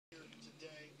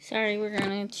Sorry, we're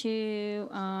going to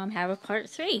have a part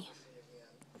 3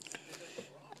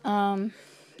 of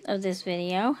this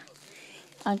video.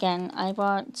 Again, I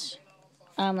bought,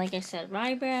 like I said,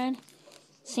 rye bread,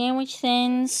 sandwich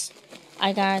thins.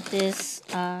 I got this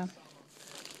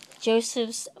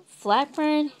Joseph's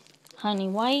flatbread, honey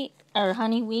wheat,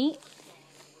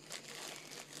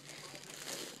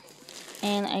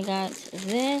 and I got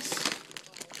this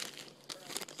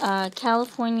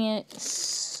California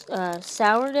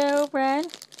sourdough bread.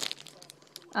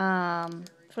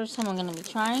 First time I'm going to be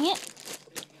trying it.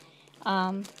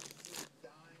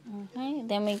 Okay,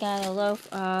 then we got a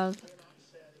loaf of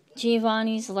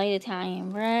Giovanni's light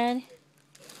Italian bread.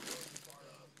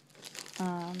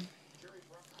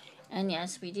 And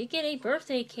yes, we did get a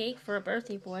birthday cake for a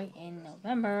birthday boy in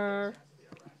November.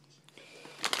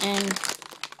 And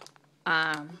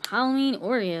Halloween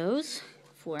Oreos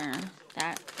for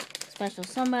that special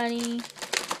somebody.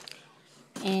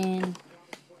 And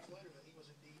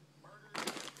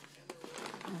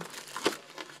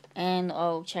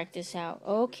oh, check this out.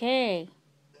 Okay.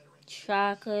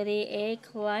 Chocolatey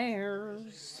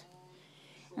eclairs.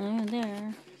 And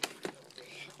there.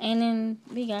 And then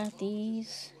we got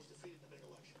these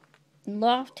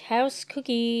Loft House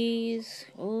cookies.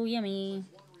 Oh, yummy.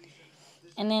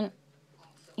 And then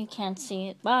you can't see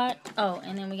it, but oh,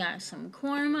 and then we got some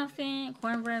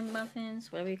cornbread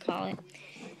muffins, whatever you call it.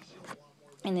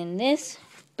 And then this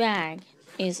bag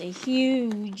is a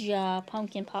huge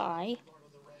pumpkin pie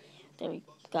that we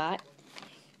got.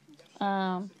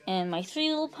 And my 3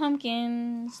 little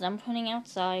pumpkins that I'm putting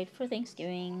outside for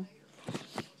Thanksgiving.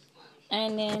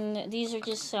 And then these are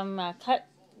just some cut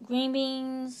green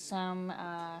beans, some,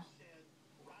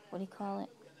 what do you call it?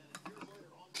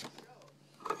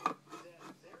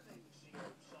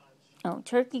 Oh,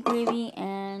 turkey gravy,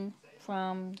 and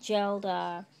from gelled,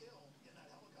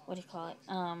 what do you call it?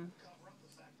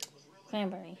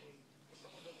 Cranberry.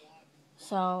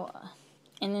 So,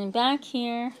 and then back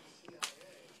here,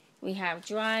 we have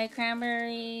dry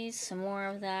cranberries, some more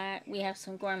of that. We have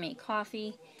some gourmet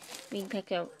coffee. We can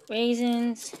pick up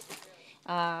raisins.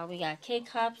 We got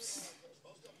K-Cups,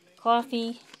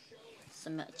 coffee,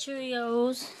 some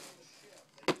Cheerios.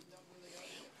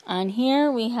 On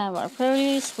here we have our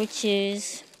produce, which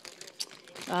is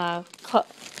some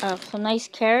nice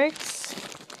carrots,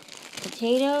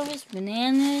 potatoes,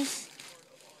 bananas,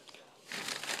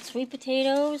 sweet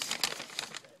potatoes,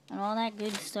 and all that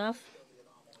good stuff.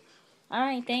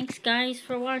 Alright, thanks guys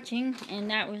for watching, and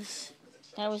that was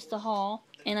the haul.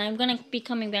 And I'm going to be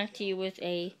coming back to you with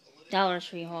a Dollar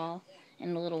Tree haul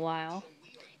in a little while,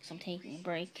 because I'm taking a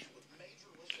break.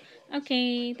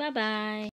 Okay, bye-bye.